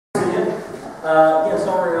Get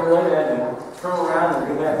somewhere on the way and turn around and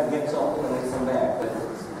go back and get something and then come back. But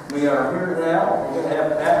we are here now. We're going to have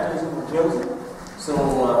baptism for Joseph. So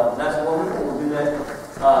that's wonderful. We'll do that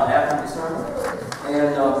after the sermon.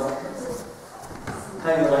 And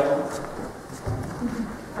how you like it?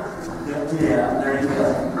 Yeah, there you go.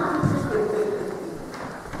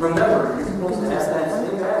 Remember, you're supposed to have that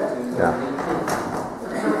same attitude. Yeah.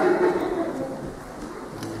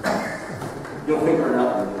 You'll figure it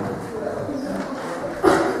out.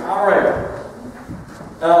 All right.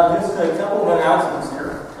 Just a couple of announcements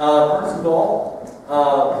here. First of all,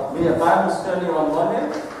 we have Bible study on Monday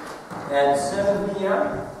at 7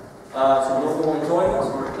 p.m. So you'll go and join us.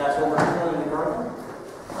 That's what we're doing in the garden.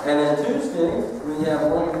 And then Tuesday, we have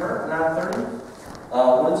morning prayer at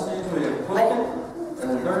 9:30. Wednesdays, we have cooking. And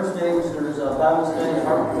then Thursdays, there's a Bible study at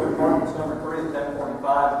Hartford Apartments number 3 at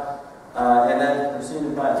 10:45. And then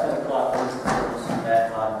preceded by a 10 o'clock worship service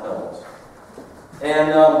at Phillips. And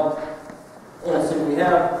let's see, we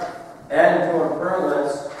have added to our prayer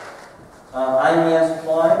list IMS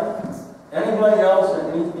supply. Anybody else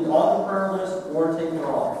that needs to be on the prayer list or taken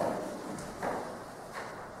off?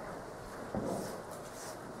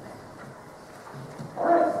 All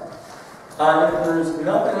right. If there's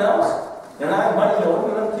nothing else, then I invite you to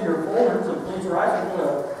open up to your folders and please rise. We're going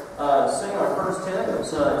to sing our first hymn.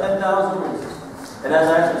 It's 10,000 Reasons. And that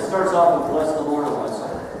actually starts off with Bless the Lord of my soul.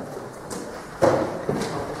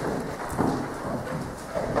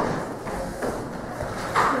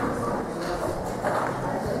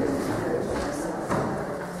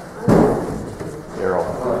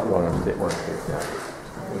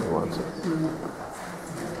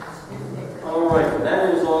 All right, that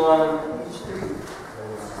is on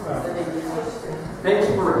page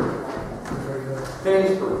 3. Page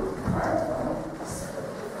 3.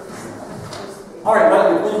 All right,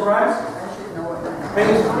 Mike, please rise.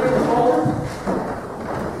 Page 3 of the folder.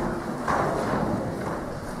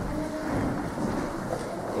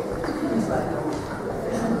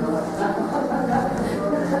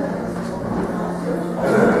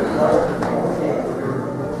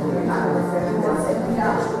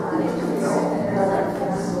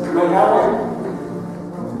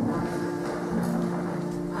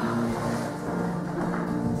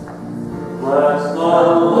 Bless the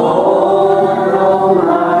Lord, oh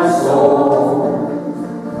my soul.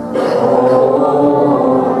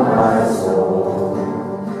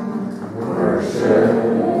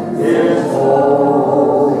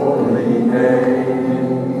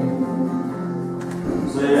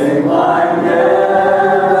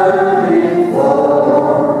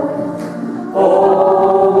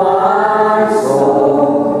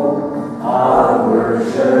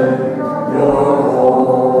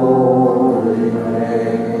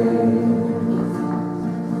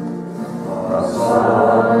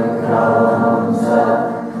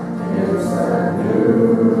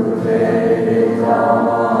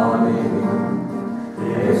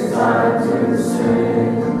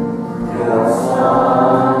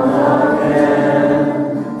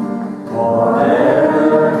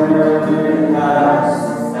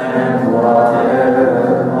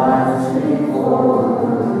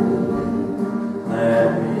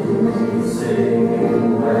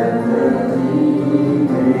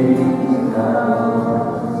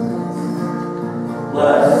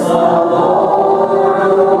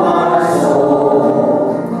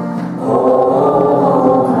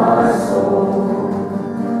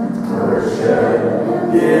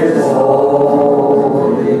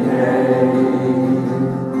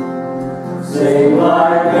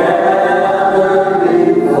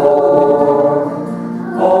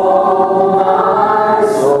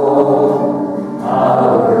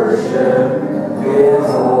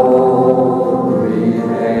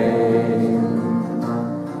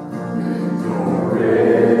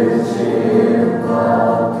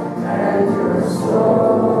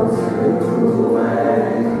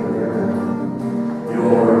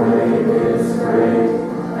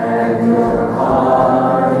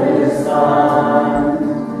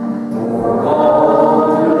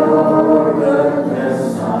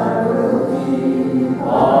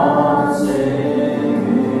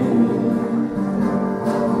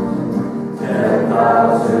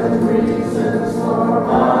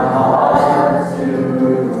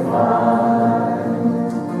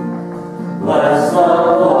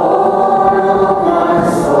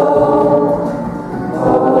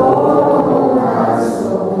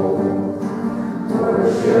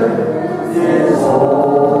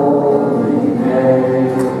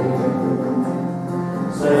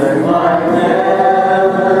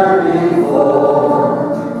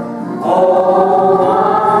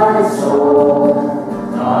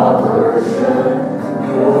 worship.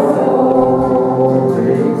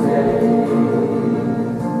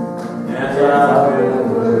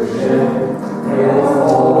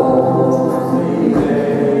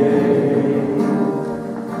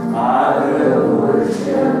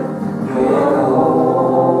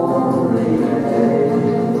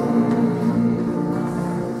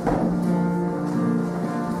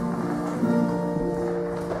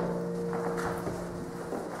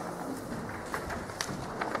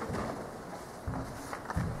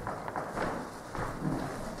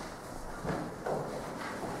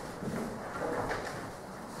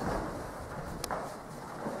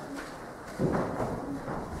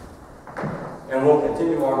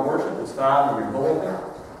 continue our worship as found in your holy name.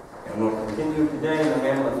 And we'll continue today in the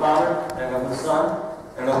name of the Father, and of the Son,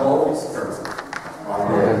 and of the Holy Spirit.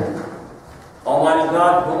 Amen. Almighty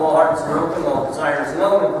God, to whom all hearts are open, all desires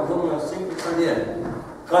known, and for whom no secrets are hidden,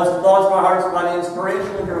 cleanse the thoughts of our hearts by the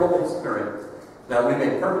inspiration of your Holy Spirit, that we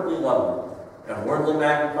may perfectly love you and worthily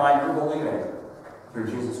magnify your holy name. Through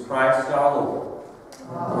Jesus Christ our Lord.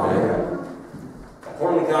 Amen.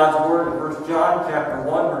 According to God's word in 1 John chapter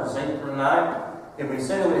 1, verses 8 through 9, if we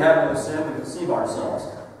say that we have no sin, we deceive ourselves,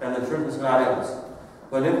 and the truth is not in us.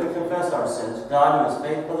 But if we confess our sins, God, who is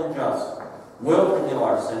faithful and just, will forgive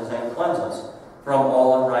our sins and cleanse us from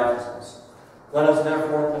all unrighteousness. Let us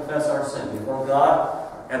therefore confess our sin before God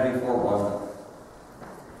and before one another.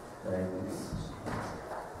 Thank you.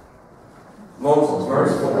 Most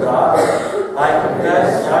merciful God, I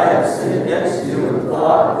confess that I have sinned against you in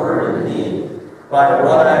thought, word, and deed, by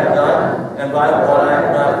what I have done and by what I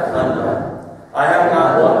have not undone. I have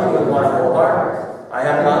not loved you with my whole heart. I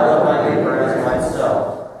have not loved my neighbor as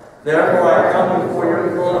myself. Therefore I come before your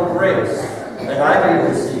throne of grace, that I may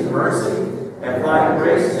receive mercy and find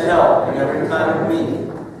grace to help in every time of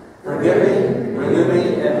need. Forgive me, renew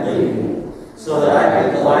me, and lead me, so that I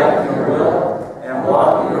may delight in your will and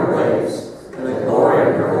walk in your ways, to the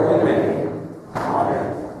glory of your holy name.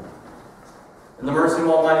 Amen. In the mercy of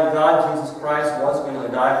Almighty God, Jesus Christ was going to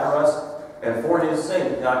die for us, and for his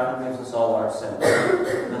sake, God forgives us all our sins.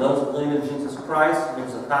 To those who believe in Jesus Christ, he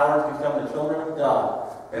gives the power to become the children of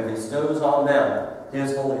God, and bestows on them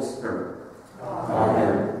his Holy Spirit.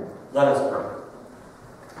 Amen. Let us pray.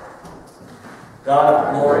 God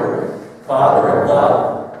of glory, Father of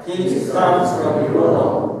love, peace comes from you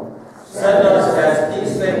alone. Send us as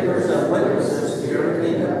peacemakers and witnesses to your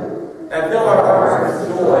kingdom, and fill our hearts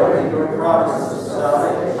with joy in your promises of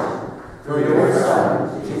salvation. Through your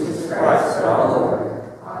Son, Jesus Christ our Lord.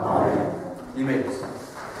 Amen. You may be seated.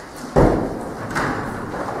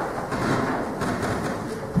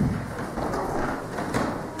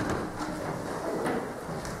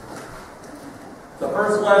 The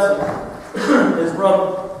first lesson is from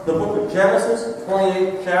the book of Genesis,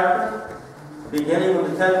 28th chapter, beginning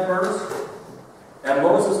with the 10th verse. And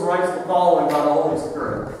Moses writes the following about the Holy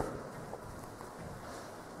Spirit.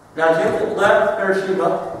 Now Jacob left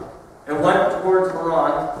Beersheba and went towards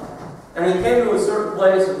Haran, and he came to a certain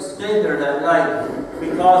place and stayed there that night,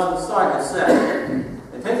 because the sun had set.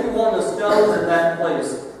 And taking one of the stones in that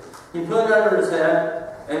place, he put it under his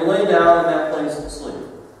head and lay down in that place to sleep.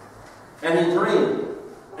 And he dreamed,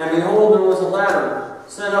 and behold, there was a ladder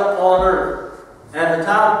set up on earth, and the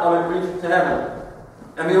top of it reached to heaven.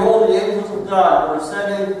 And behold, the angels of God were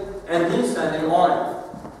ascending and descending on it.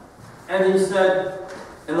 And he said,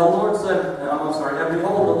 and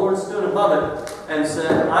behold, the Lord stood above it and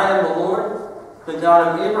said, I am the Lord, the God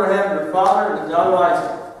of Abraham your father, and the God of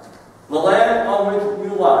Isaac. The land on which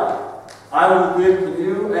you lie, I will give to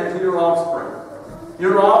you and to your offspring.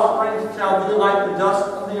 Your offspring shall be like the dust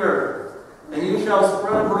of the earth, and you shall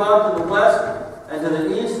spread abroad to the west, and to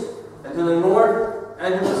the east, and to the north,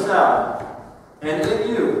 and to the south. And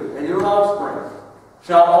in you and your offspring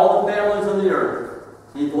shall all the families of the earth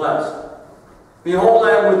be blessed. Behold, I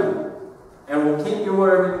am with you, and will keep you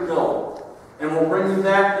wherever you go, and will bring you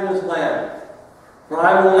back to this land. For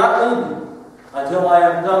I will not leave you until I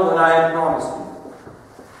have done what I have promised you.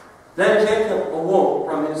 Then Jacob awoke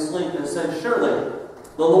from his sleep and said, Surely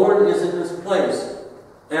the Lord is in this place,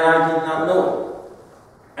 and I did not know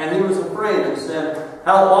it. And he was afraid and said,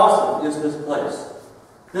 How awesome is this place!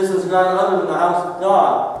 This is none other than the house of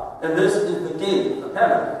God, and this is the gate of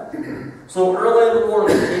heaven. So early in the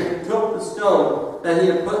morning, Jacob took the stone that he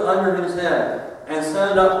had put under his head, and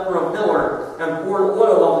set it up for a pillar, and poured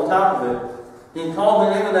oil on the top of it. He called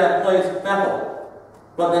the name of that place Bethel,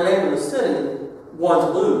 but the name of the city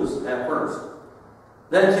was Luz at first.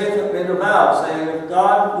 Then Jacob made a vow, saying, If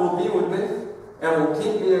God will be with me, and will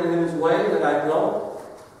keep me in his way that I go,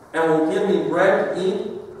 and will give me bread to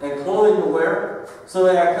eat and clothing to wear, so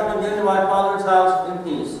that I come again to my father's house in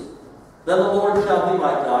peace, then the Lord shall be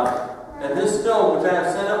my God, and this stone which I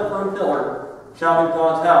have set up for a pillar shall be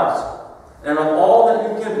God's house. And of all that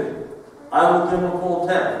you give me, I will give a full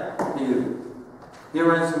tenth to you.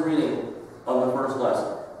 Here is the reading of the first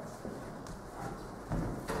lesson.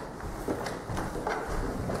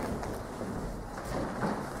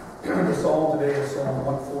 The psalm today is Psalm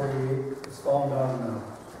 148. It's found on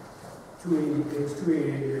page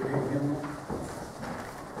 288 of your big hymnal.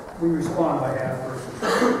 We respond by half verses.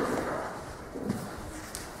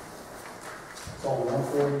 Psalm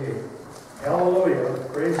 148. Hallelujah.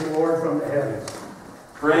 Praise the Lord from the heavens.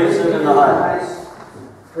 Praise him in the highest.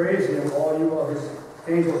 Praise him, all you of his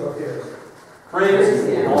angels of his. Praise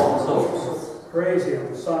Praise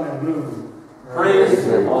him, sun and moon. Praise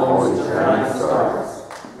him, all you shining stars.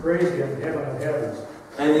 Praise him, heaven of heavens.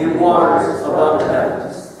 And you waters above the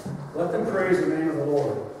heavens. Let them praise the name of the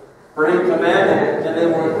Lord. For he commanded, and they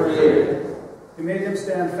were created. He made them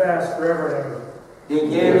stand fast forever and ever. He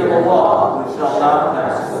gave them a law which shall not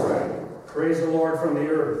pass away. Praise the Lord from the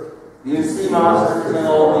earth. You sea monsters and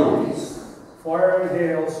all these. Fire and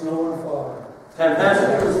hail, snow and fog.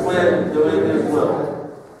 Tempestuous wind doing his will.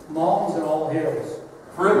 Mountains and all hills.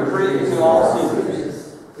 Fruit trees and all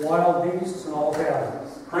cedars. Wild beasts and all cattle.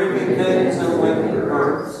 Creeping things and winged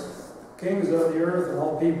birds. Kings of the earth and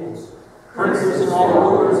all peoples. Princes and all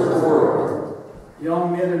rulers of the world.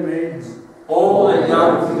 Young men and maidens. Old and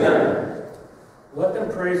young together. Let them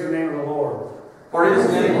praise the name of the Lord. For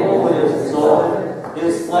his name holy is exalted.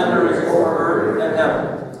 His splendor is over earth and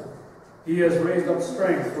heaven. He has raised up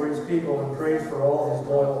strength for his people and praise for all his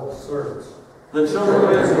loyal servants. The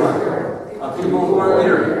children of Israel, a people who are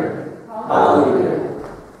near him. Hallelujah.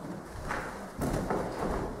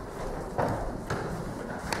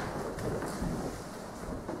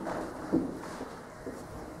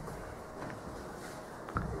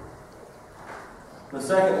 The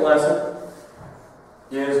second lesson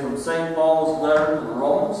is from St. Paul's letter to the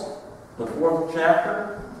Romans, the 4th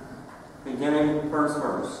chapter, beginning with the first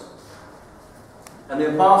verse. And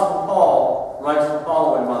the Apostle Paul writes the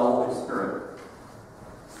following by the Holy Spirit.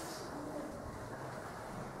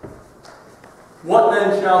 What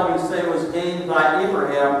then shall we say was gained by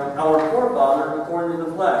Abraham, our forefather, according to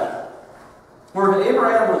the flesh? For if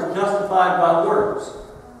Abraham was justified by works,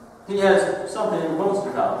 he has something to boast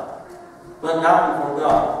about, but not before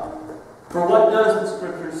God. For what does the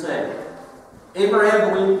Scripture say?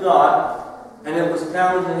 Abraham believed God, and it was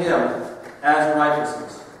counted to him as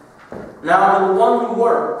righteousness. Now to the one who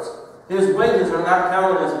works, his wages are not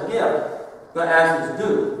counted as a gift, but as his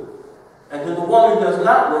due. And to the one who does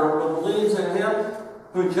not work, but believes in him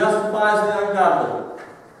who justifies the ungodly,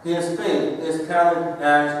 his faith is counted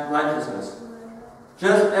as righteousness.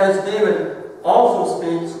 Just as David also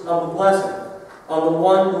speaks of the blessing of the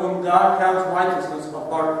one whom God counts righteousness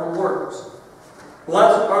apart from works.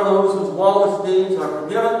 Blessed are those whose lawless deeds are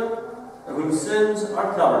forgiven, and whose sins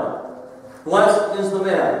are covered. Blessed is the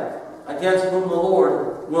man against whom the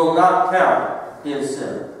Lord will not count his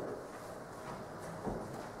sin.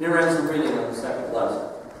 Here ends the reading of the second lesson.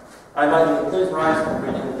 I invite you to please rise for the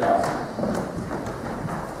reading of the gospel.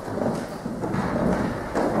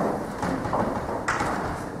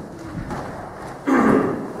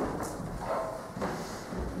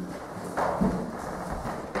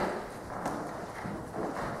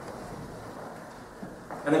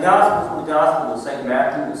 And the gospel is from the Gospel of St.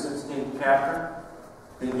 Matthew, the 16th chapter,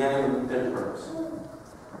 beginning with the 5th verse.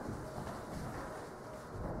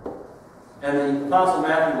 And the Apostle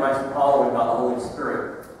Matthew writes the following about the Holy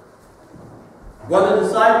Spirit. When the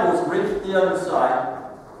disciples reached the other side,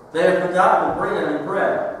 they had forgotten to bring any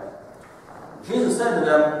bread. Jesus said to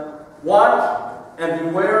them, "Watch and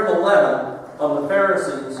beware the leaven of the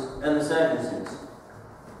Pharisees and the Sadducees."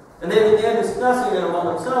 And they began discussing it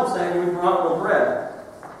among themselves, saying, "We brought no bread."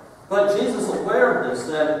 But Jesus, aware of this,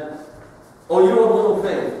 said, "O you of little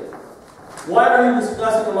faith, why are you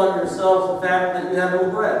discussing among yourselves the fact that you have no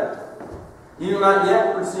bread? Do you not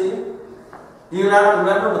yet perceive? Do you not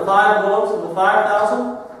remember the 5 loaves of the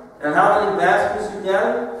 5,000, and how many baskets you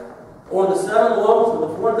gathered? Or the 7 loaves of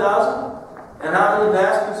the 4,000, and how many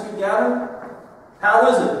baskets you gathered? How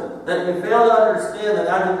is it that you fail to understand that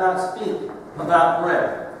I did not speak about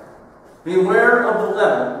bread? Beware of the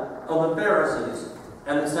leaven of the Pharisees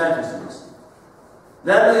and the Sadducees."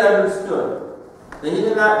 Then they understood that he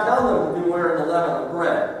did not tell them to beware of the leaven of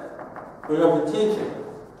bread, but of the teaching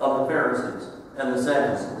of the Pharisees and the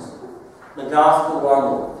Sadducees. The Gospel of our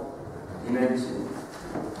Lord. You may be seated.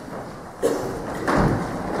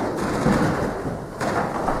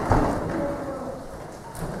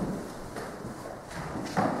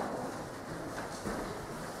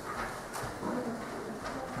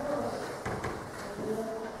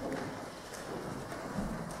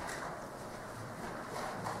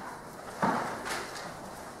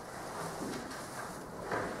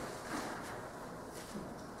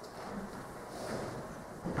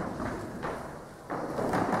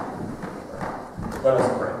 Let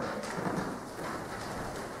us pray.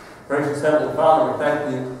 Gracious Heavenly Father, we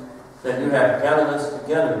thank you that you have gathered us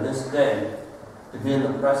together this day to be in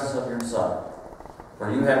the presence of your Son.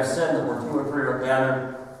 For you have said that where 2 or 3 are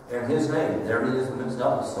gathered in his name, there he is amidst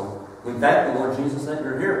us. So we thank you, Lord Jesus, that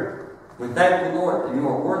you're here. We thank you, Lord, that you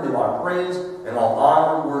are worthy of our praise and all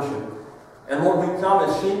honor and worship. And Lord, we come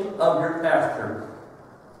as sheep of your pasture,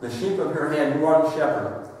 the sheep of your hand. You are the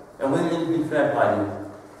shepherd. and we need to be fed by you.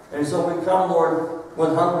 And so we come, Lord,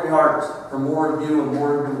 with hungry hearts for more of you and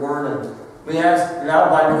more of your word. And we ask now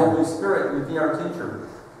by your Holy Spirit, you be our teacher,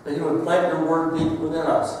 that you would plant your word deep within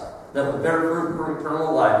us, that would bear fruit for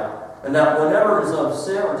eternal life, and that whatever is of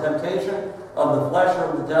sin or temptation of the flesh or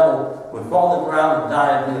of the devil would fall to the ground and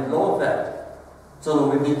die and be of no effect, so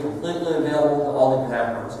that we be completely available to all that you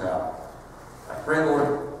have for us now. I pray,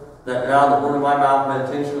 Lord, that now the word of my mouth,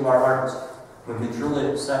 meditation of our hearts, would be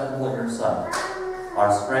truly acceptable in your sight,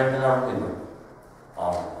 our strength and our kingdom.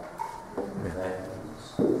 Amen. Thank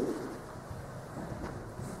you.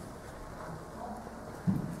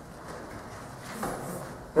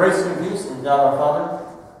 Grace and peace from God our Father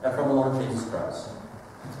and from the Lord Jesus Christ.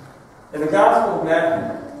 In the Gospel of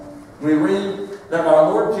Matthew, we read that our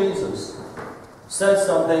Lord Jesus said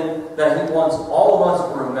something that he wants all of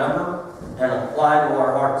us to remember and apply to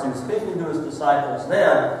our hearts. He was speaking to his disciples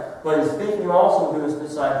then, but he's speaking also to his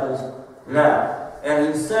disciples now.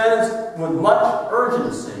 And he says with much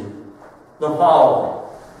urgency the following: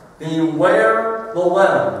 beware the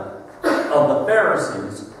leaven of the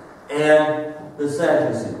Pharisees and the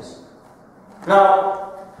Sadducees. Now,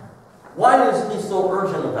 why is he so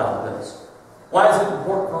urgent about this? Why is it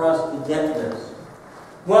important for us to get this?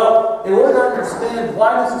 Well, in order to understand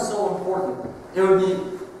why this is so important, it would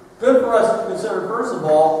be good for us to consider, first of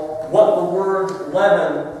all, what the word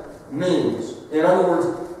leaven means. In other words,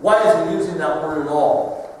 why is he using that word at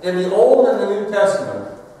all? In the Old and the New Testament,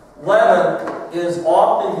 leaven is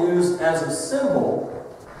often used as a symbol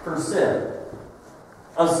for sin,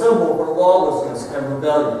 a symbol for lawlessness and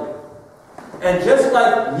rebellion. And just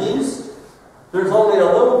like yeast, there's only a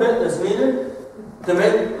little bit that's needed to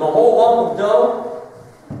make the whole lump of dough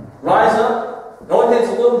rise up. It only takes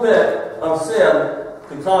a little bit of sin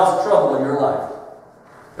to cause trouble in your life.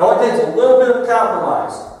 It only takes a little bit of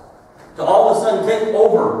compromise to all of a sudden take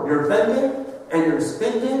over your thinking and your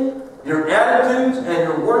speaking, your attitudes, and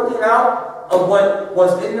your working out of what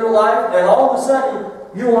was in your life, and all of a sudden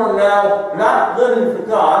you are now not living for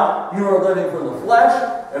God, you are living for the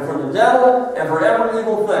flesh, and for the devil, and for every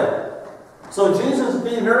evil thing. So Jesus is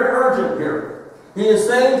being very urgent here. He is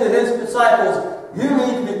saying to his disciples, you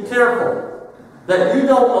need to be careful that you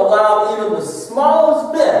don't allow even the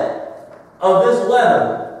smallest bit of this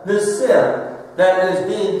leaven, this sin, that is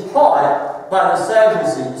being taught by the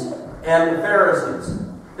Sadducees and the Pharisees.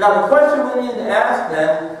 Now the question we need to ask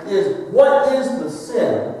then is, what is the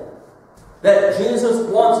sin that Jesus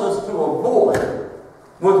wants us to avoid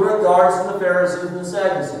with regards to the Pharisees and the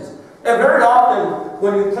Sadducees? And very often,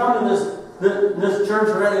 when you come to this church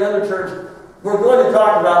or any other church, we're going to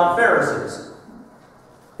talk about the Pharisees.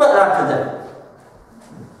 But not today.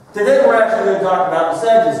 Today we're actually going to talk about the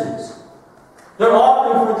Sadducees. They're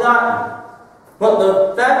often forgotten. But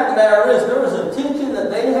the fact of the matter is, there was a teaching that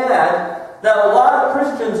they had that a lot of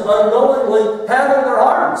Christians unknowingly have in their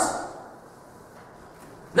hearts.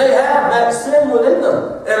 They have that sin within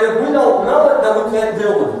them. And if we don't know it, then we can't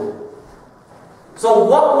deal with it. So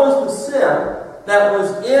what was the sin that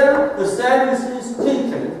was in the Sadducees'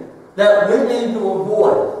 teaching that we need to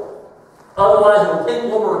avoid? Otherwise it will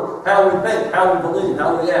take over how we think, how we believe,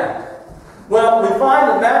 how we act. Well, we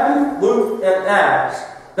find in Matthew, Luke, and Acts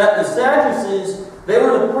that the Sadducees, they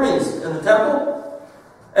were the priests in the temple,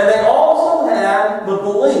 and they also had the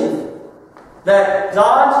belief that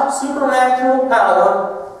God's supernatural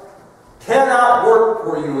power cannot work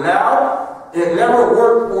for you now. It never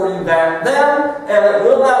worked for you back then, and it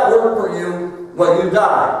will not work for you when you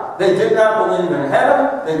die. They did not believe in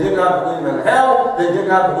heaven. They did not believe in hell. They did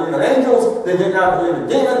not believe in angels. They did not believe in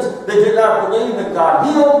demons. They did not believe that God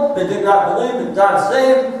healed. They did not believe that God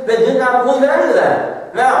saved. They did not believe any of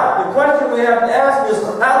that. Now, the question we have to ask is,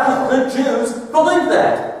 how could the Jews believe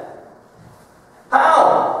that?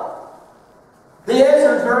 How? The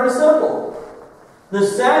answer is very simple. The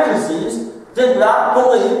Sadducees did not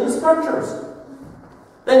believe the Scriptures.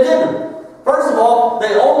 They didn't. First of all,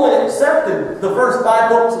 they only accepted the first 5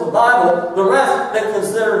 books of the Bible. The rest they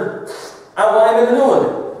considered, I don't want anything to do with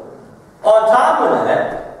it. On top of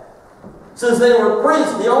that, since they were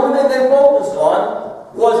priests, the only thing they focused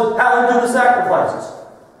on was how to do the sacrifices.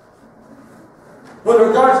 With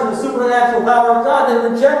regards to the supernatural power of God, they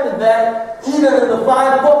rejected that even in the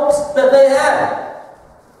 5 books that they had.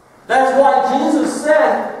 That's why Jesus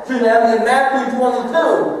said to them in Matthew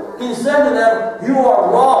 22, he said to them, you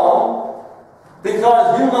are wrong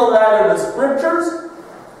because you know neither the Scriptures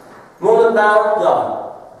nor the power of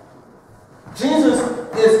God. Jesus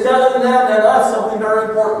is telling them and us something very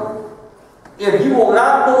important. If you will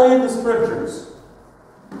not believe the Scriptures,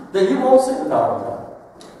 then you won't see the power of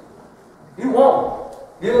God. You won't.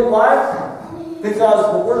 You know why?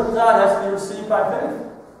 Because the Word of God has to be received by faith.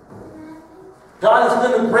 God has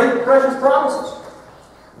given great, precious promises.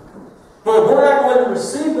 But if we're not going to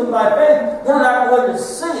receive them by faith, we're not going to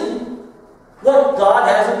see what God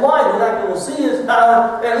has in mind. We're not going to see His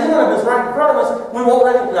power, and even if it's right in front of us, we won't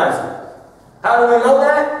recognize it. How do we know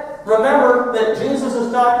that? Remember that Jesus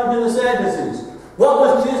is talking to the Sadducees. What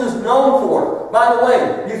was Jesus known for? By the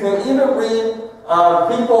way, you can even read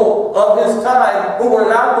people of His time who were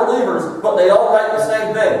not believers, but they all write the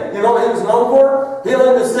same thing. You know what He was known for?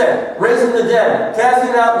 Healing the sick, raising the dead,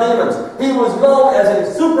 casting out demons. He was known as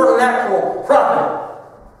a supernatural prophet.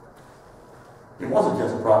 He wasn't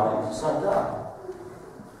just a prophet, He was the Son of God.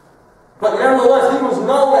 But nevertheless, He was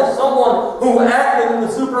known as someone who acted in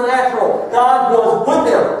the supernatural. God was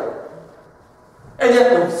with Him. And yet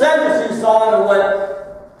the Sadducees saw Him and went,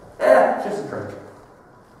 just a trick.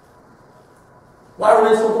 Why were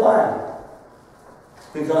they so blind?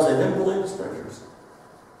 Because they didn't believe the Scriptures.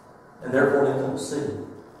 And therefore they couldn't see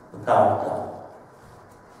the power of God.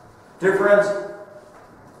 Dear friends,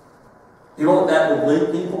 you know what that would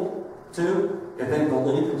lead people to if they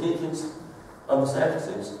believe the teachings of the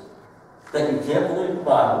Sadducees? That you can't believe the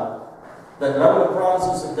Bible, that none of the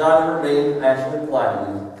promises that God ever made actually apply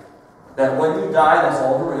to you, that when you die, that's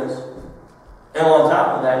all there is, and on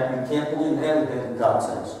top of that, you can't believe anything that God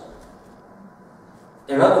says.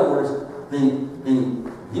 In other words, the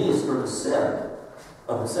yeast or the sin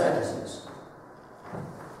of the Sadducees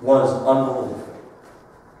was unbelief,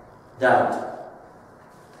 doubt,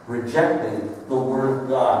 rejecting the Word of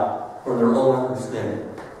God for their own understanding.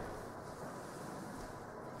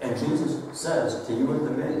 And Jesus says to you and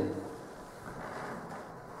to me,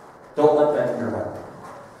 don't let that in your heart.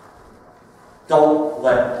 Don't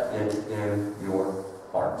let it in your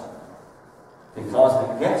heart. Because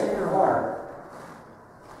if it gets in your heart,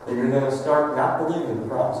 then you're going to start not believing the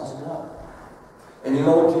promises of God. And you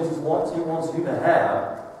know what Jesus wants? He wants you to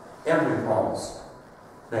have every promise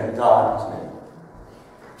that God has made.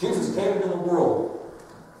 Jesus came into the world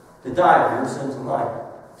to die for your sins and life,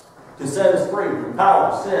 to set us free from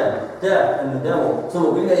power, sin, death, and the devil, so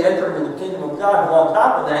that we may enter into the kingdom of God. And on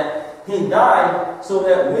top of that, He died so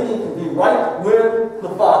that we can be right with the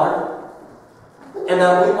Father, and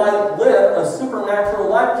that we might live a supernatural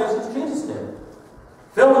life just as Jesus did.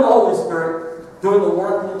 Filled with the Holy Spirit, doing the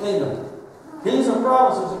work of the kingdom. These are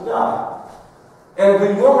promises of God. And if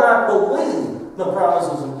we will not believe the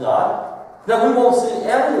promises of God, then we won't see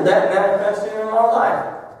any of that manifesting in our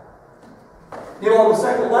life. You know, in the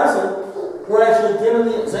second lesson, we're actually given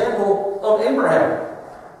the example of Abraham.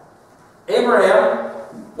 Abraham,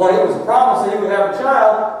 when he was promised that he would have a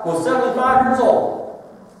child, was 75 years old.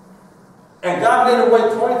 And God made him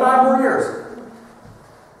wait 25 more years.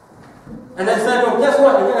 And they said to him, guess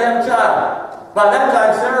what? You're going to have a child. By that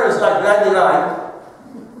time, Sarah is like 99.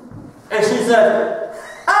 And she said,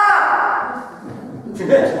 ah! She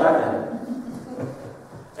did. She laughed at him.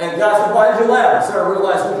 And God said, why did you laugh? And Sarah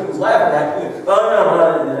realized what he was laughing at. Oh, no,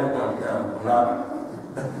 I'm not.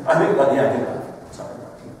 I think, but yeah, I did. Sorry.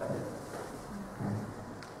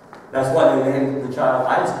 That's why they named the child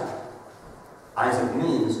Isaac. Isaac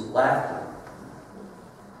means laughter.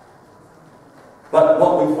 But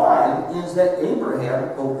what we find is that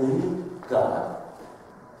Abraham believed God.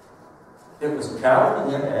 It was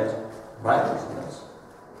counted to him as righteousness.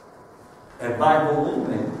 And by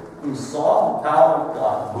believing, he saw the power of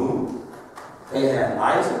God move. They had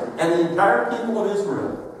Isaac, and the entire people of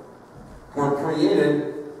Israel were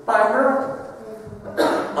created by a miracle.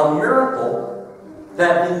 A miracle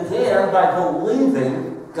that began by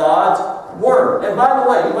believing God's Word. And by the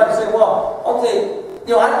way, you might say, well, okay,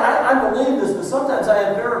 you know, I believe this, but sometimes I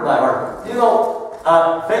have fear in my heart. You know,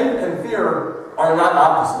 faith and fear are not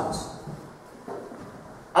opposites.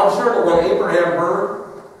 I'm sure that when Abraham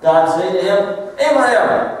heard God say to him,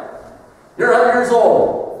 Abraham, you're 100 years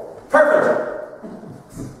old. Perfect.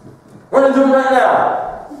 We're going to do it right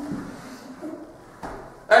now.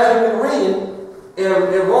 As we can read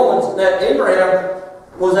in Romans, that Abraham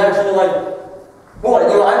was actually like, boy, you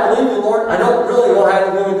know, I believe you, Lord. I don't really know how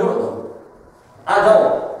you're going to do it, though. I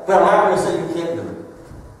don't. But I'm not going to say you can't do it.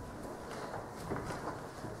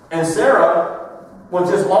 And Sarah was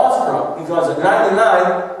just awestruck because at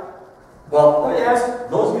 99, well, let me ask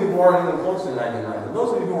those of you who aren't even close to 99, but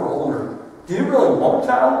those of you who are older, do you really want a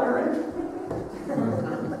child at your age?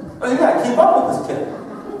 Well, you got to keep up with this kid.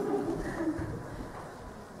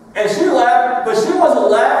 And she laughed, but she wasn't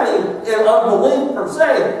laughing in unbelief per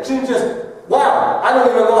se. She just, wow, I don't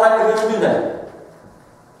even know how you're going to do that.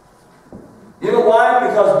 You know why?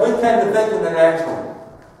 Because we tend to think in the natural.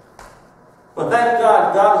 But thank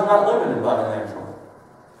God, God is not limited by the natural.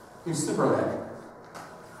 He's supernatural.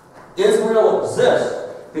 Israel exists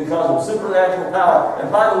because of supernatural power.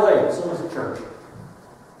 And by the way, so does the church.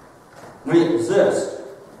 We exist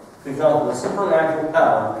because of the supernatural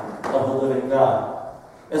power of the living God.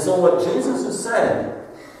 And so what Jesus is saying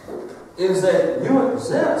is that you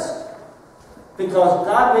exist because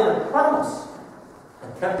God made a promise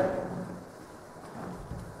and kept it.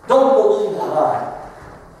 Don't believe the lie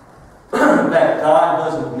that God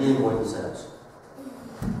doesn't mean what he says.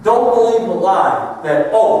 Don't believe the lie that,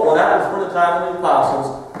 oh, well, that was for the time of the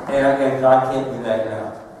apostles, and God can't do that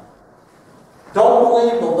now. Don't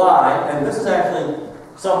believe the lie, and this is actually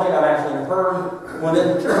something I've actually heard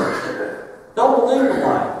within the church. Don't believe the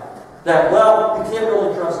lie that, well, you can't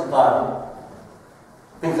really trust the Bible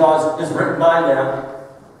because it's written by them.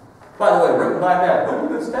 By the way, written by them. Who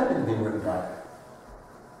would you expect it to be written by?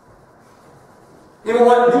 You know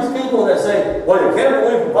what? These people that say, well, you can't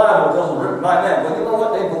believe the Bible because it's written by men. Well, you know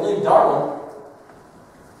what? They believe Darwin.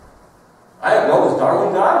 I didn't know, was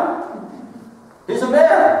Darwin God? He's a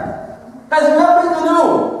man. Has nothing to do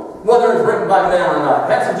whether it's written by man or not.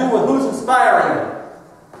 It has to do with who's inspiring it.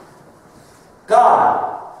 God.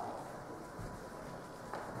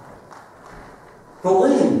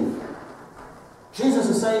 Believe. Jesus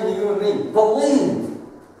is saying to you and me, believe.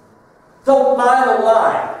 Don't buy the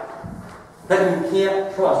lie that you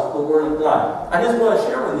can't trust the Word of God. I just want to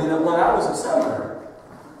share with you that when I was in seminary,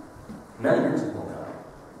 many years ago now,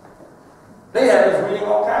 they had us reading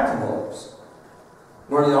all kinds of books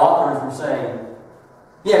where the authors were saying,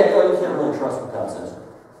 yeah, you can't really trust what God says.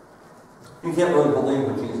 You can't really believe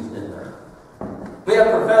what Jesus did there. We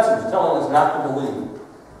have professors telling us not to believe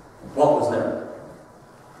what was there.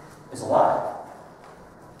 It's a lie.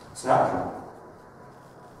 It's not true.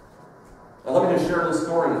 Now let me just share this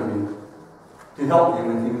story with you to help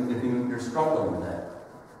you if you're struggling with that.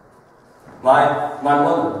 My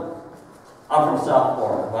mother, I'm from South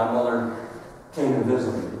Florida. My mother came to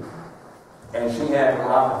visit me, and she had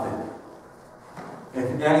neuropathy.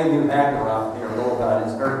 If any of you have neuropathy or know about it,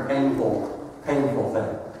 it's a very painful thing.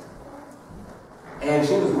 And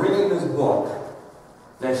she was reading this book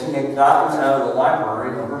that she had gotten out of the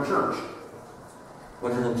library of her church,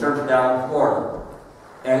 which is a church down in Florida.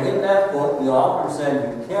 And in that book, the author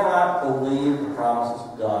said, you cannot believe the promises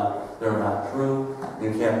of God. They're not true.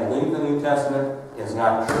 You can't believe the New Testament. It's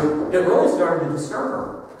not true. It really started to disturb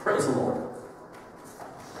her. Praise the Lord.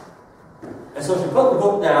 And so she put the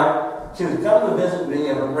book down. She was coming to visit me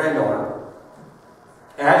and her granddaughter.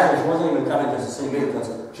 And actually, she wasn't even coming just to see me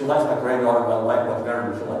because she likes my granddaughter by life much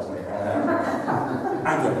better than she likes me.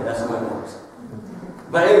 I get it. That's the way it works.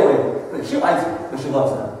 But anyway, she likes me, but she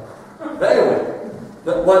loves them. But anyway,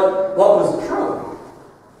 but what was true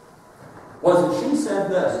was that she said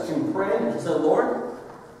this. She prayed and she said, Lord,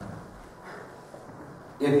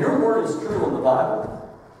 if your word is true in the Bible,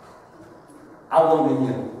 I want to be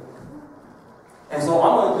you. And so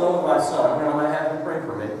I'm going to go to my son, and I'm going to have him pray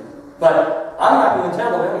for me. But I'm not going to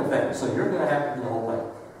tell him anything, so you're going to have to do the whole thing.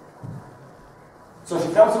 So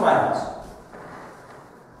she comes to my house.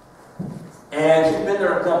 And she's been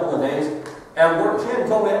there a couple of days, and she hadn't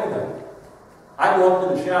told me anything. I go up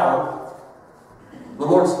to the shower. The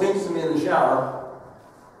Lord speaks to me in the shower,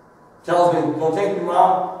 tells me, go take your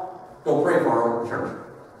mom, go pray for her over at church.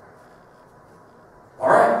 All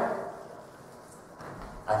right.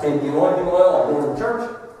 I take the anointing oil, I go to the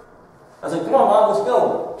church. I said, come on, Mom, let's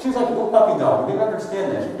go. She was like a little puppy dog. We didn't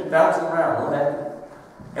understand that. She'd been bouncing around. What happened?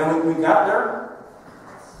 And we got there,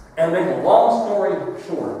 and make a long story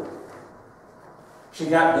short, she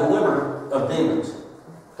got delivered of demons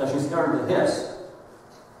because she started to hiss.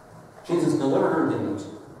 Jesus delivered her demons.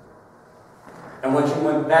 And when she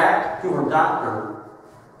went back to her doctor,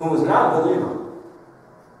 who was not a believer,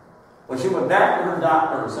 when she went back to her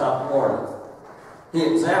doctor in South Florida, he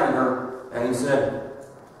examined her and he said,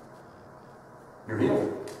 you're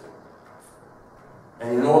healed.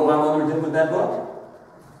 And you know what my mother did with that book?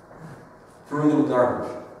 Threw it in the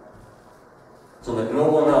garbage. So that no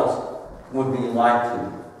one else would be lied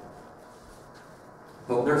to.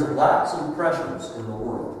 But there's lots of pressures in the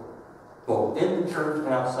world, both in the church and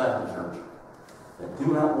outside the church, that do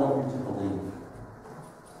not want you to believe.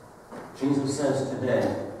 Jesus says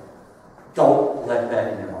today, don't let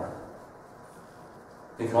that in your heart.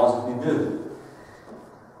 Because if you do,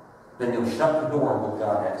 then you'll shut the door on what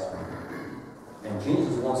God has for you. And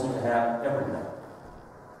Jesus wants you to have everything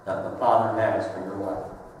that the Father has for your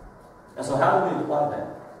life. And so how do we apply that?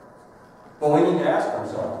 Well, we need to ask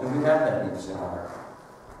ourselves, do we have that need in our heart?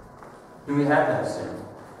 Do we have that sin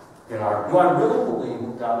in our heart? Do I really believe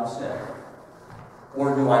what God has said?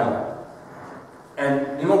 Or do I not?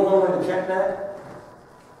 And you know one way to check that?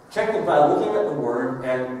 Check it by looking at the Word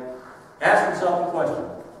and Ask yourself the question.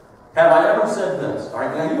 Have I ever said this? All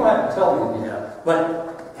right, now you don't have to tell me if you have,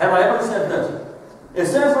 but have I ever said this? It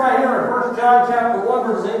says right here in 1 John chapter 1,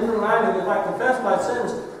 verses 8 through 9, that if I confess my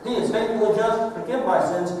sins, he is faithful and just to forgive my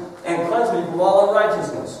sins and cleanse me from all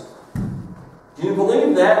unrighteousness. Do you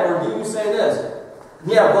believe that, or do you say this?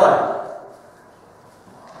 Yeah, but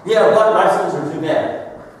my sins are too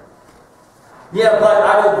bad. Yeah, but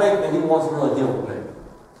I don't think that he wants to really deal with me.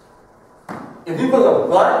 If you put a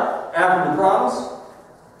but after the promise,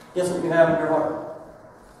 guess what you have in your heart?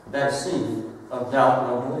 That seed of doubt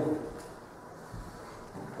and unbelief.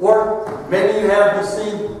 Or maybe you have the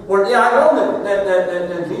seed where, yeah, I know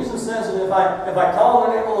that Jesus says that if I call on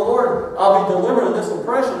the name of the Lord, I'll be delivered of this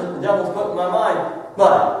impression that the devil's put in my mind.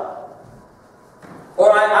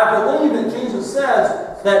 Or I believe that Jesus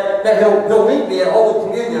says that he'll meet me at Holy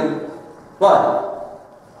Communion, but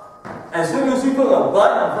as soon as you put a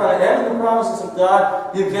but in front of any of the promises of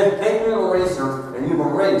God, you get taken an eraser and you've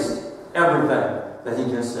erased everything that he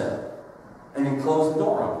just said. And you close the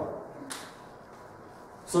door on it.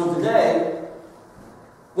 So today,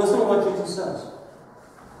 listen to what Jesus says.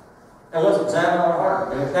 And let's examine our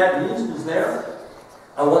heart. And if that yeast is there,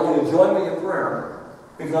 I want you to join me in prayer,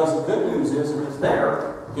 because the good news is, if it's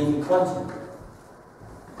there, he can cleanse you.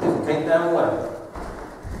 He can take that away.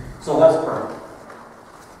 So let's pray.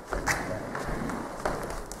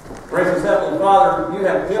 Gracious Heavenly Father, you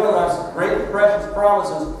have given us great precious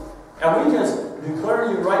promises, and we just declare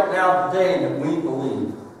to you right now today that we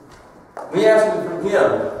believe. We ask you to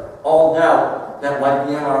forgive all doubt that might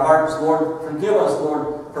be in our hearts, Lord. Forgive us,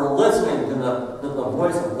 Lord, for listening to the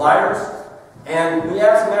voice of liars. And we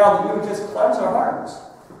ask now that you would just cleanse our hearts.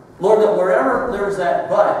 Lord, that wherever there's that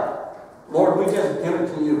but, Lord, we just give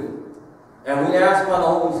it to you. And we ask by the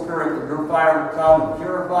Holy Spirit that your fire would come and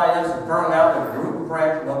purify us and burn out every root and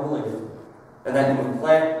branch of unbelief. And that you would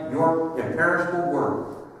plant your imperishable word,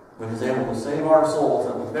 which is able to save our souls,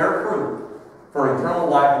 that would bear fruit for eternal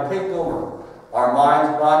life and take over our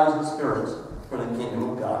minds, bodies, and spirits for the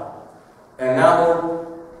kingdom of God. And now, Lord,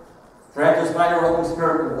 grant us by your Holy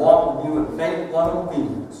Spirit to walk with you in faith, love, and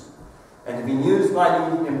obedience, and to be used by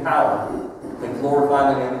you in power to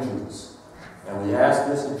glorify the name of Jesus. And we ask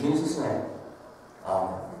this in Jesus' name.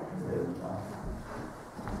 Amen.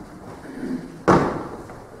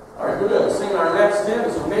 All right, we're going to sing our next hymn.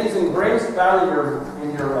 It's Amazing Grace, found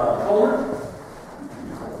in your folder.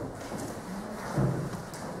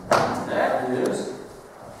 That is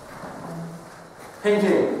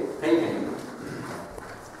painting.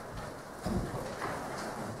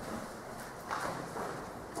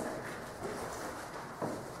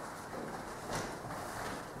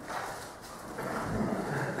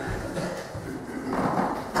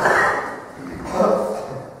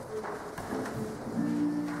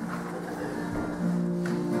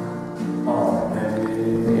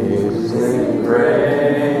 Amazing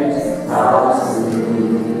grace, how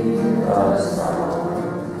sweet the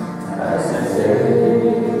sound has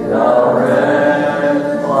saved a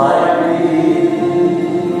wretch like me.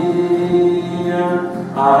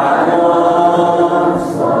 I once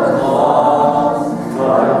was lost,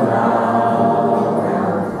 but now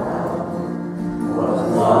am found. Was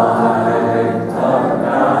blind, but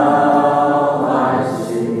now I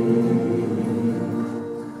see.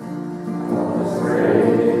 Was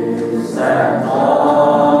grace and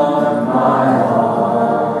taught my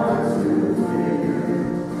heart to fear,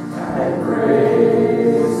 and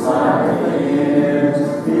grace my ears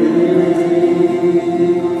believe.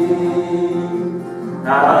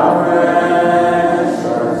 How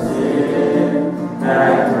precious did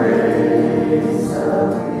that grace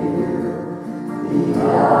appear, the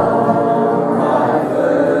hour I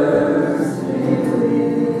first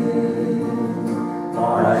believed.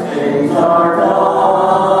 My chains are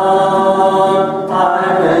gone,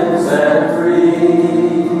 I've been set free.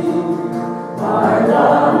 My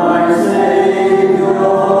God, my Savior,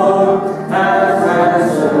 has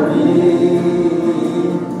ransomed me.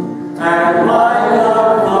 And my love,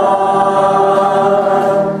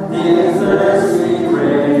 is the sweet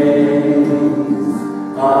grace,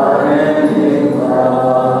 unending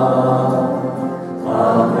love,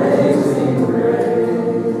 amazing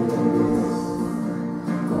grace.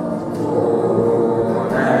 The Lord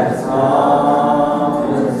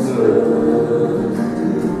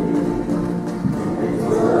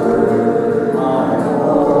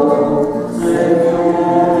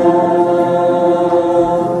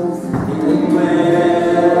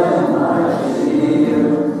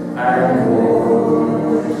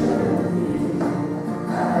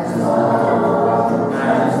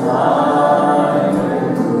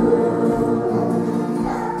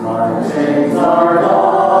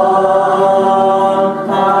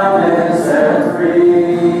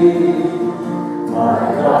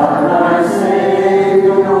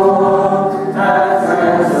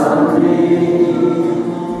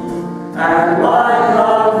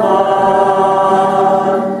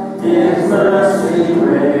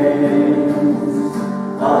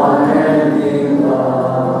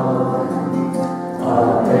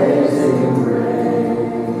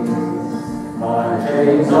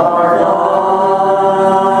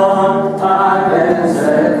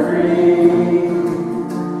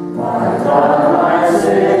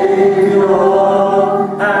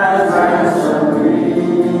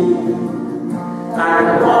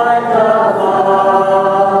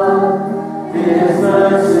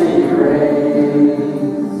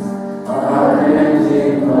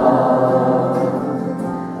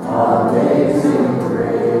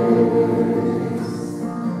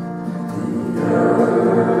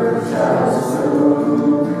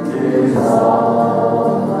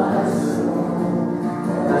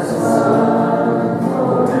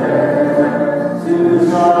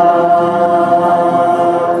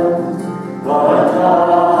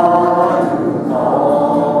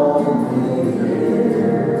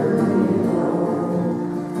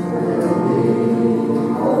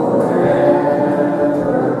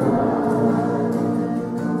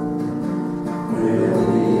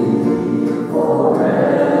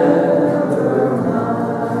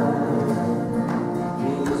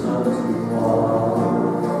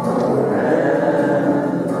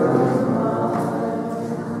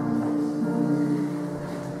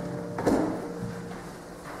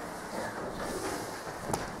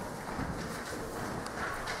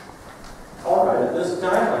At this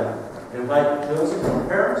time, I invite Joseph and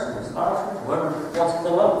parents and sponsors, whoever wants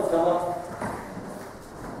to come up.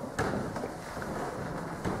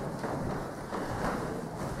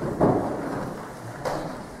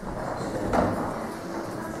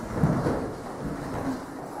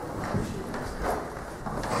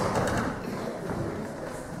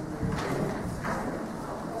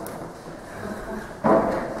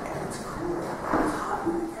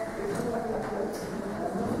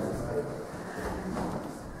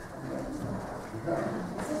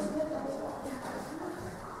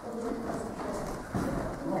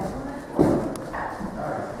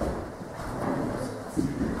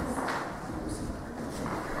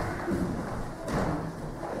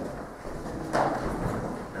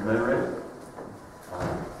 Everybody ready?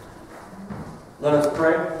 Let us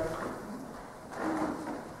pray.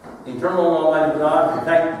 Eternal and Almighty God, we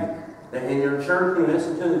thank you that in your church you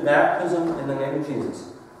instituted baptism in the name of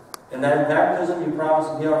Jesus. And that in baptism you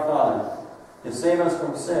promised to be our Father, to save us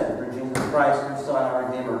from sin through Jesus Christ, your Son, our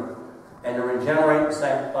Redeemer, and to regenerate and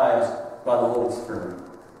sanctify us by the Holy Spirit.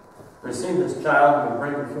 Receive this child and we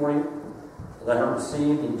pray before you. Let her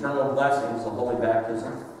receive the eternal blessings of holy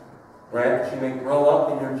baptism. Grant that she may grow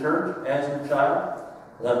up in your church as your child.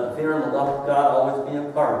 Let the fear and the love of God always be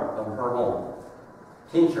a part of her home.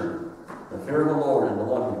 Teach her the fear of the Lord and to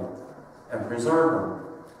love you, and preserve her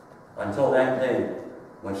until that day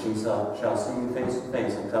when she shall see you face to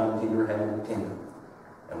face and come into your heavenly kingdom.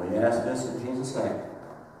 And we ask this in Jesus' name.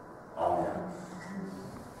 Amen.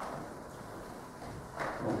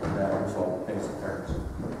 We'll put that on so face the parents.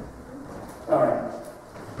 All right.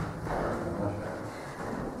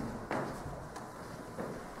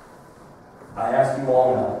 I ask you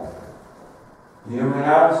all now, do you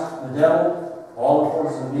renounce the devil, all the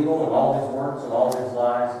forces of evil, and all his works, and all his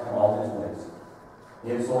lies, and all his ways?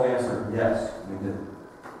 If so, answer, yes, we do.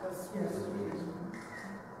 Yes.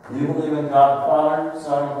 Do you believe in God the Father,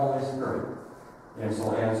 Son, and Holy Spirit? If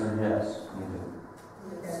so, answer, yes, we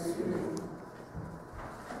do. Yes, we do.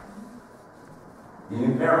 Do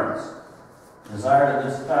you parents desire that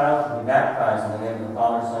this child should be baptized in the name of the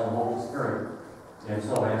Father, Son, and Holy Spirit? If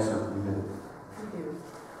so, answer, we do.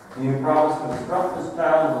 Do you promise to instruct this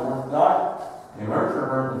child in the Word of God, to nurture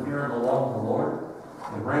her in the fear and the love of the Lord,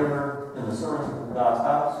 to bring her in the service of God's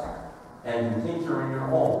house, and to teach her in your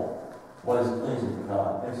home what is pleasing to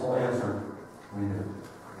God? If so, answer, we do.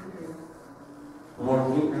 The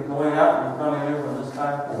Lord keep you going out and coming in from this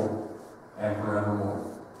time forward and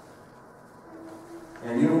forevermore.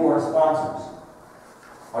 And you who are sponsors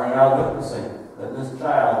are now witnessing that this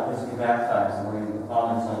child is to be baptized in the name of the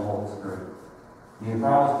Father, Son, and Holy Spirit. Do you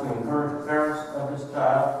promise to encourage the parents of this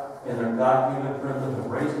child in their God-given privilege of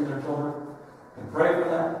raising their children, to pray for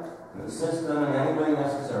them, to assist them in any way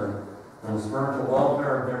necessary for the spiritual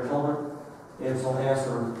welfare of their children? If so,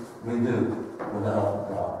 answer, we do, with the help of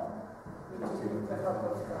God. With the help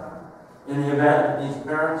of God. In the event that these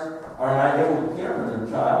parents are not able to care for their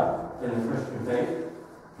child in the Christian faith,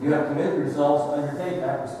 you have committed yourselves to undertake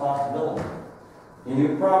that responsibility. And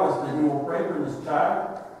you promise that you will pray for this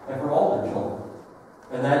child and for all their children,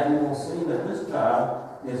 and that you will see that this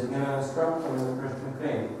child is given instruction in the Christian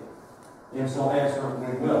faith. If so, answer,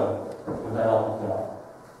 we will, with the help of God.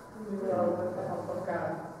 We will, with the help of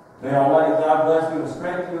God. May Almighty God bless you and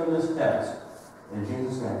strengthen you in this task. In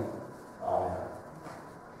Jesus' name, amen.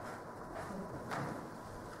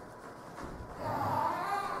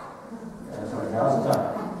 That's right, now's the time.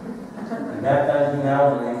 I baptize you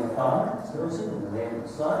now in the name of the Father, in the name of the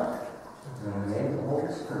Son, and in the name of the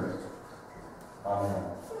Holy Spirit. Amen.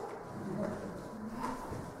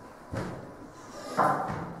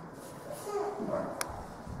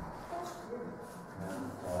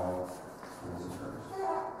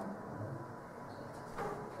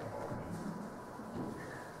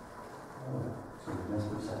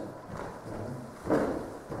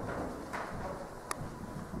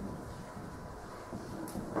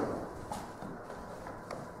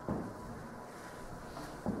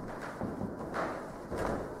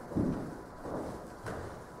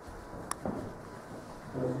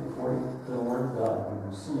 According to the Word of God, we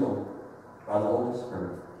were sealed by the Holy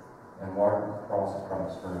Spirit and marked with the cross of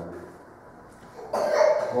Christ forever.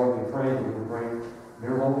 Lord, we pray that you bring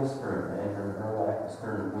your Holy Spirit to enter in our life, the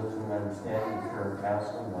spirit of wisdom and understanding, the spirit of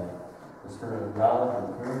counsel and light, the spirit of knowledge and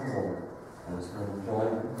fear of the Lord, and the spirit of joy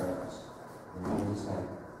and gladness. In Jesus' name,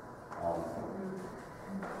 amen.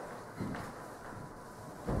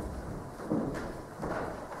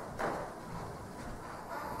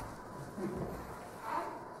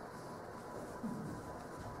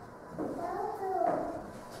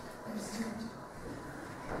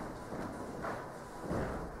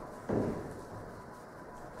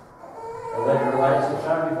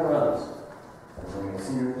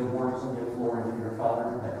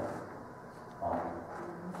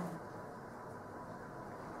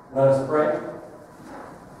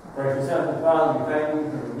 Heavenly Father, we thank you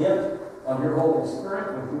for the gift of your Holy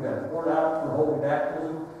Spirit, which you have poured out through holy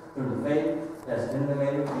baptism, through the faith that's in the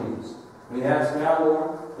name of Jesus. We ask now,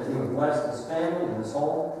 Lord, that you would bless this family and this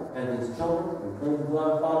home and these children. We plead the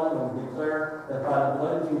blood upon them, and we declare that by the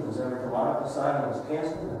blood of Jesus, every demonic assignment is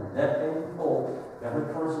canceled, every debt paid in full, every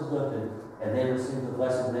curse is lifted, and they receive the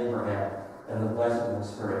blessing of Abraham and the blessing of the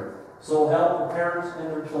Spirit. So help the parents and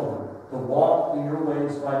their children to walk in your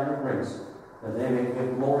ways by your grace, that they may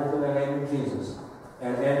give glory to the name of Jesus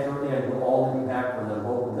and enter into all that you have for them,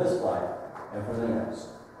 both in this life and for the next.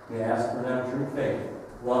 We ask for them true faith,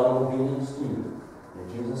 love, and obedience to you. In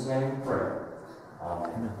Jesus' name we pray.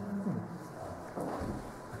 Amen.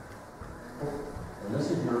 And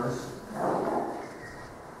this is yours.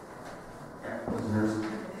 This is yours.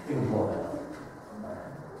 You can blow that.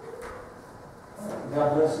 God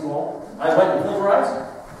bless you all. I invite you to close your eyes.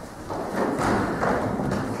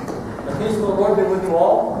 The peace of the Lord be with you all.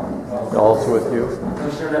 Also with you.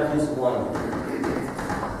 Let's share that peace of one.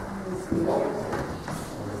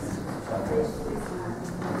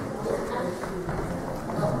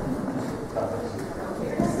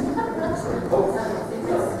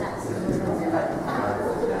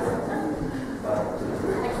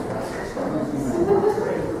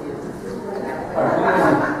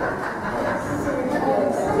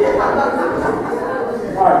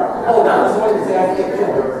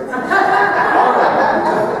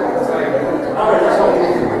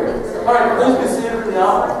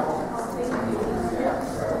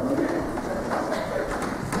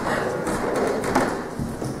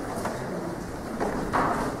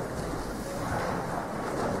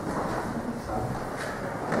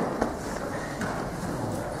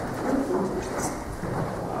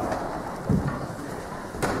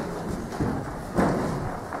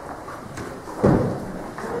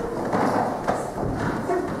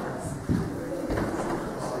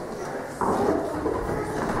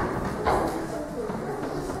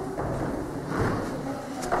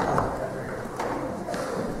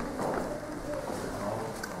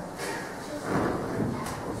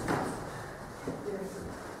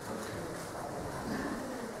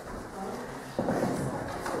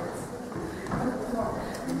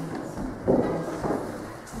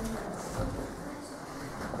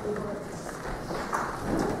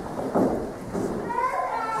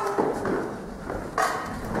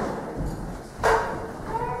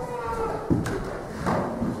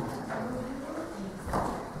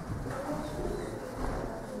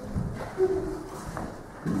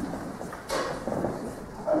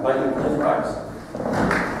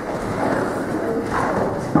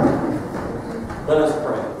 Let us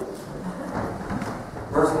pray.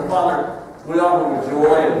 Merciful Father, we offer with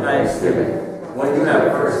joy and thanksgiving when you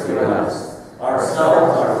have first given us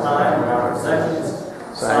ourselves, our time, and our possessions,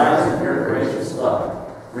 signs of your gracious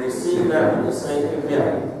love. Receive them in the same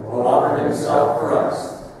giving, who offered himself for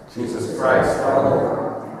us, Jesus Christ our Lord.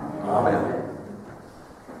 Amen.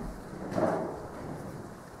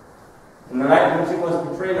 In the night in which he was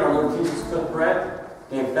betrayed, our Lord Jesus took bread,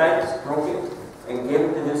 gave thanks, broke it, and gave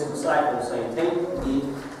it to his disciples, saying, "Take, eat,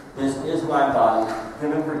 this is my body,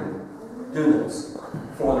 given for you. Do this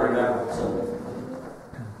for the remembrance of me."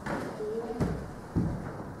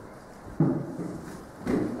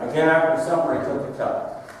 Again, after supper, he took the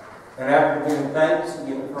cup, and after giving thanks, he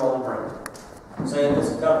gave it for all to drink, saying,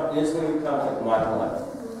 "This cup is the new covenant in my blood,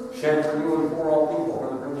 shed for you and for all people for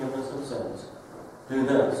the forgiveness of sins. Do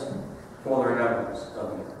this for the remembrance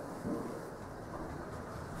of me."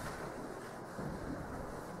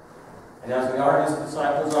 And as we are his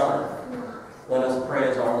disciples on earth, let us pray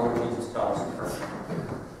as our Lord Jesus taught us to pray.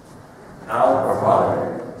 Our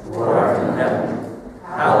Father, who art in heaven,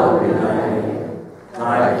 hallowed be thy name.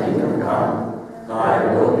 Thy kingdom come,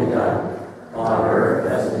 thy will be done, on earth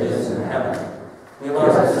as it is in heaven. Give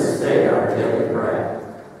us this day our daily bread,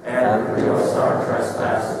 and forgive us our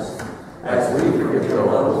trespasses, as we forgive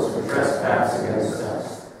those who trespass against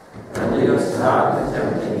us. And lead us not into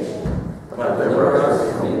temptation, but deliver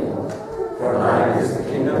us from evil. For thine is the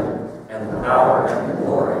kingdom, and the power, and the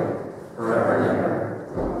glory, forever and ever.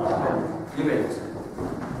 Amen. You may be seated.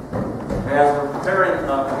 And as we're preparing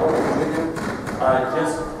for Holy Communion,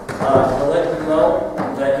 just to let you know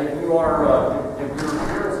that if you are, if you're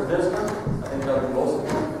here as a visitor, I think that would be most of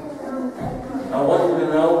you. I want you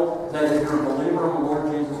to know that if you're a believer in the Lord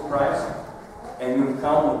Jesus Christ, and you've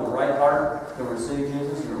come with the right heart to receive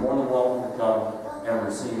Jesus, you're more than welcome to come and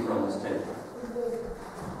receive from this table.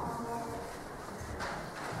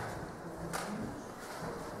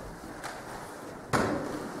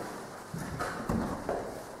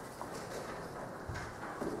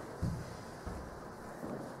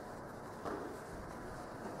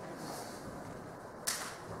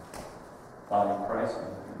 Body of Christ.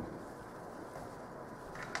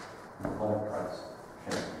 Blood of Christ.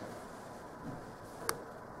 Shed.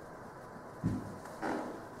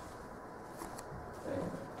 Okay.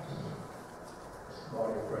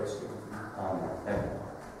 Body of Christ. Heaven.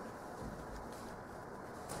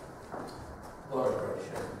 Blood of Christ.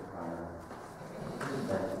 Shed.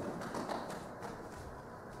 Thank you.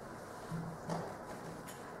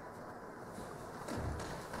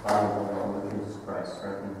 Body of the Lord Jesus Christ,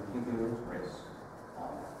 strengthen and keep you in His grace.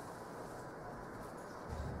 Amen.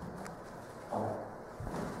 Amen.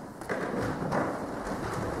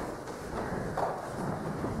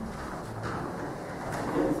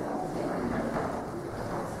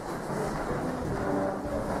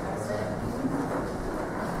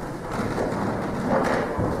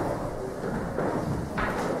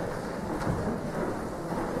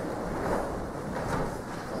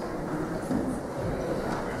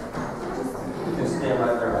 You can stand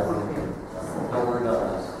right there. Don't worry about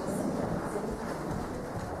this.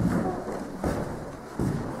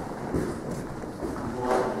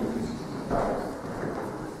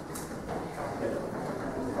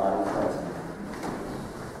 Body of Christ.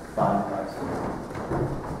 Body of Christ.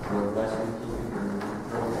 Lord bless you, keep you here.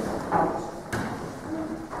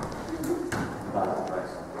 Body of Christ. Body of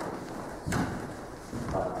Christ.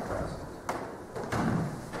 Body of Christ.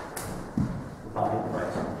 Body of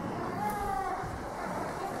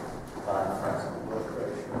Christ. Lord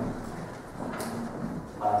Christ.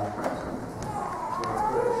 Body of Christ. Body of Christ. Body of Christ. Body of Christ.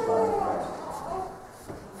 Lord Christ.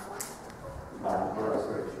 Body of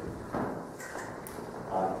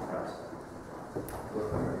Christ.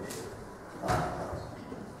 Lord Christ.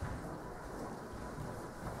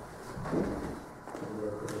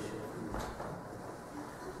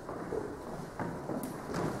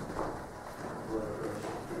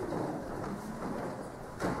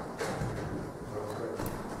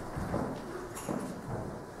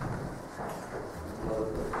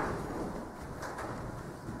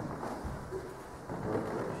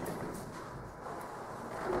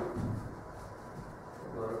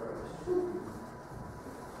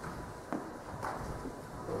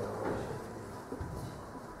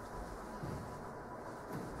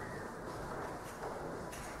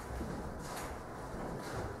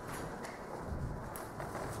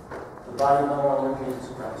 The body of our Lord Jesus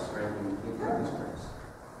Christ, strengthen and keep you in His grace.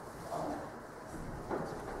 Amen.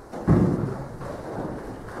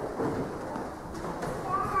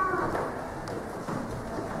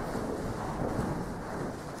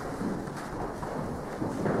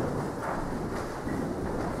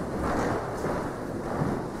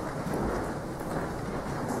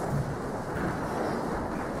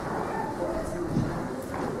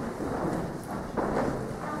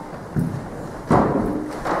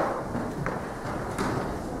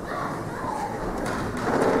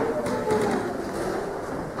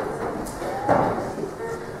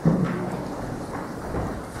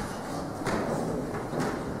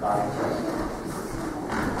 Body of Christ.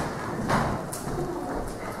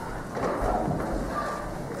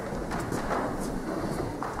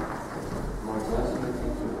 Lord bless you and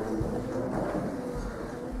keep you.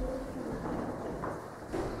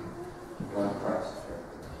 Blood of Christ.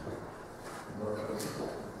 Blood of Christ.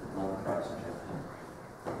 Blood of Christ.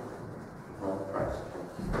 Blood of Christ.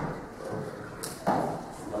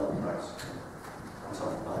 Blood of Christ. I'm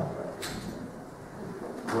sorry, blood of Christ.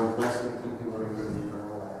 Lord bless you and keep you where you live in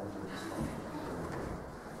eternal life.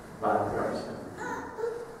 Blood of Christ.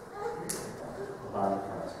 Blood of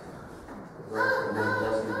Christ. Lord bless you and keep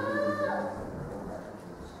you where you live in eternal life.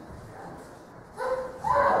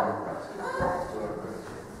 Blood of Christ. Lord bless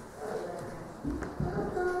you.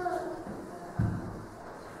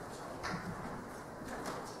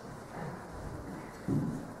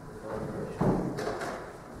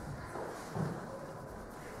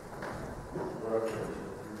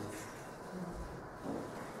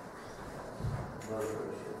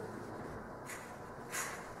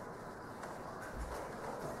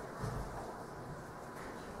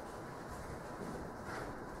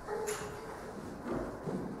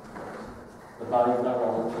 The body of our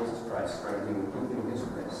Lord Jesus Christ, strengthen and keep you in His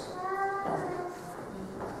grace. Amen.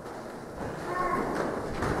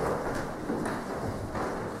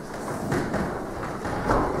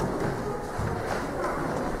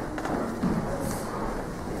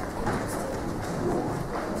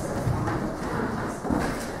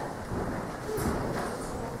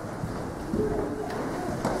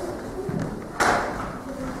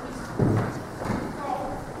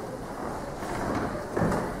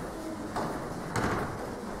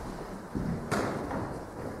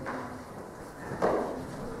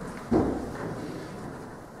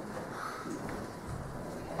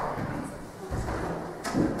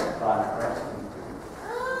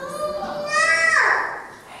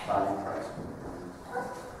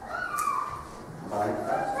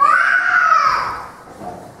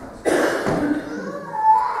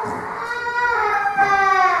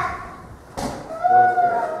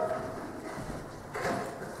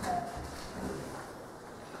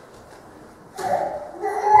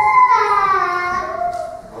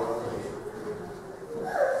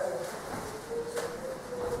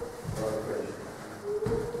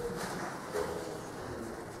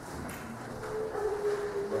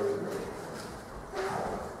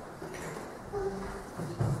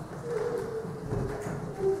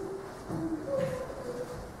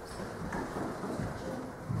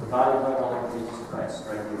 body and blood of our Lord Jesus Christ,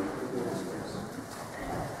 strike you with His grace.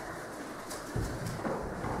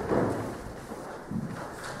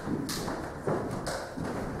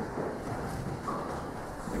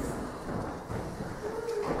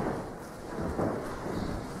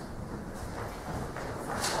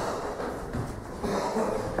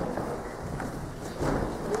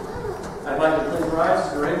 I'd like to please rise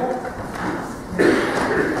if you're able.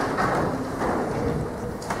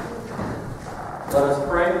 Let us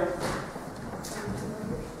pray.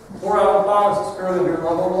 Pour out upon us the Spirit of your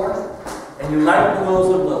love, O Lord, and unite the wills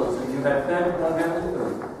of those that you have fed one heavenly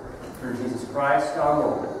food. Through Jesus Christ our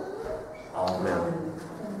Lord. Amen.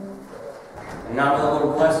 And now may the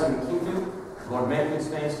Lord bless you and keep you. The Lord make His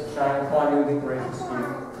face to shine upon you and be gracious to you.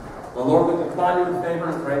 The Lord look upon you in favor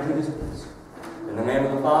and grant you His peace. In the name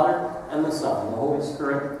of the Father, and the Son, and the Holy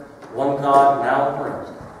Spirit, one God, now and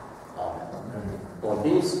forever. Amen. Go in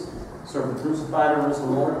peace. Serve the crucified and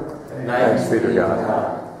risen Lord. Thanks be to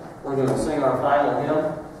God. We're going to sing our final hymn.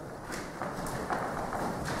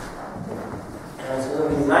 And it's going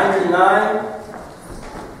to be 99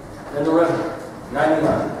 in the river.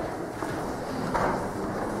 99.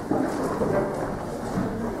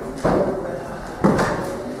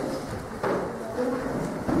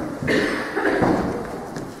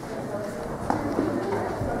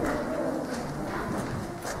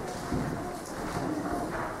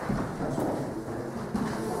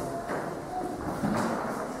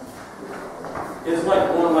 It's like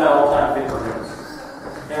one of my all-time favorite hymns.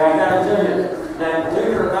 And I gotta tell you, that believe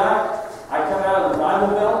it or not, I come out of the Bible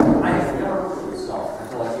Belt, I have never heard this song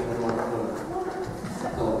until I came to North Dakota.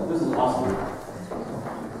 So this is awesome.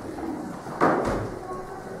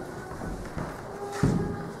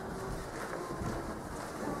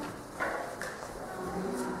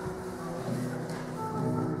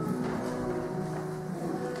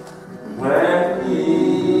 When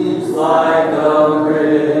peace like a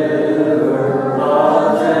river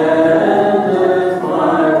attendeth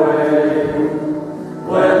my way,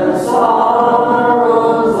 when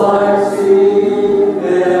sorrows like sea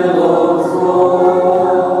billows roll,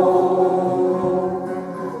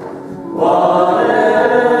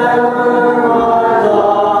 whatever my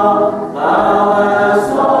lot thou hast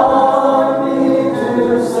taught me to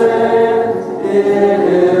say, it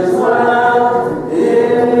is well, it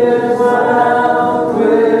is well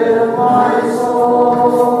with my soul.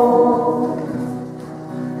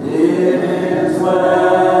 It is well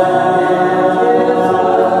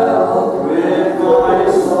with my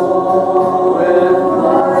soul, with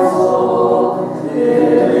my soul. It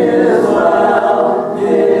is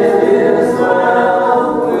well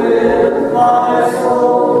with my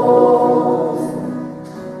soul.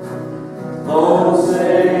 Though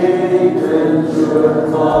Satan should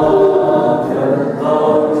conquer,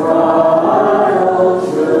 though trial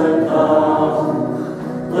should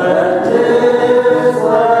come, let this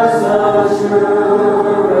blessed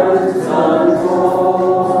assurance control,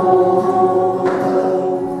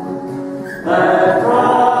 that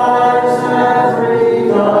Christ hath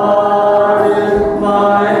regarded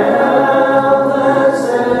my helpless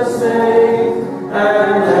estate,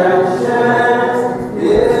 and hath shed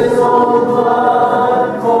His own blood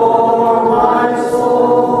for my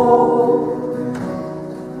soul.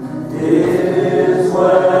 It is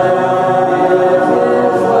well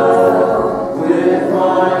with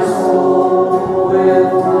my soul,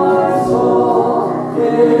 with my soul.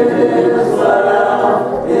 It is well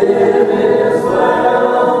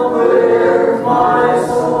with my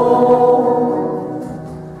soul.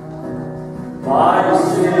 My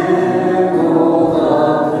single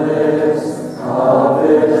loveless of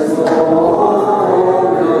His glorious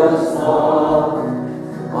love,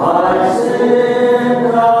 my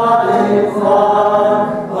sin God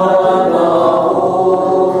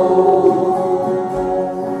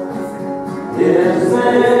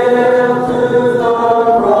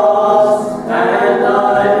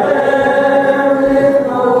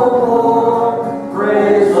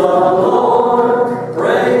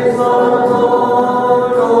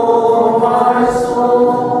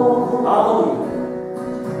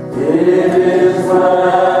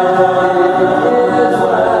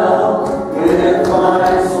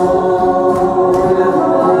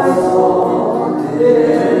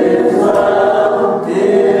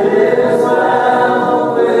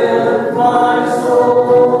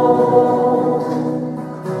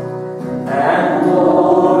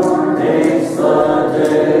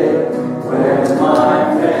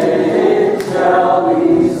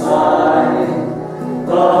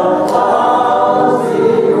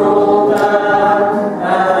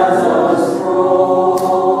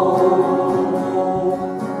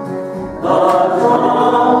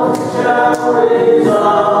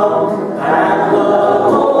resound, and the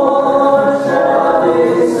Lord shall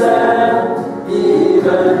descend.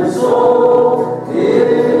 Even so, it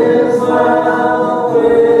is well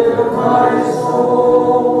with my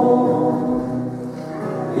soul.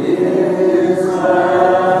 It is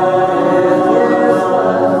well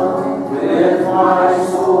with my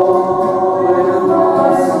soul, with my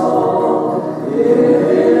soul. It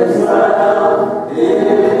is well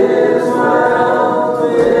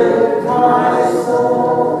with my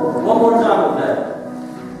soul. One more time with that.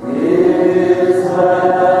 It is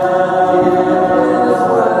well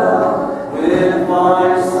with my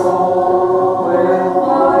soul, with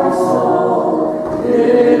my soul. It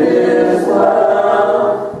is well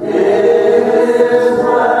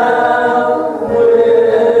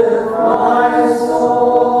with my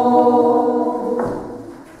soul.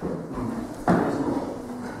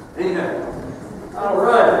 Amen. All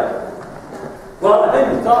right. Well, I think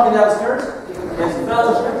we're talking downstairs. It's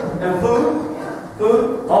fellowship and food.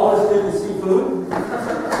 Food. Always good to see food.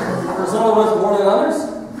 For some of us more than others.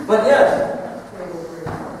 But yes.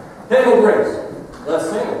 Table grace. Let's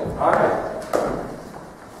sing it. All right.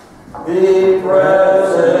 Be present.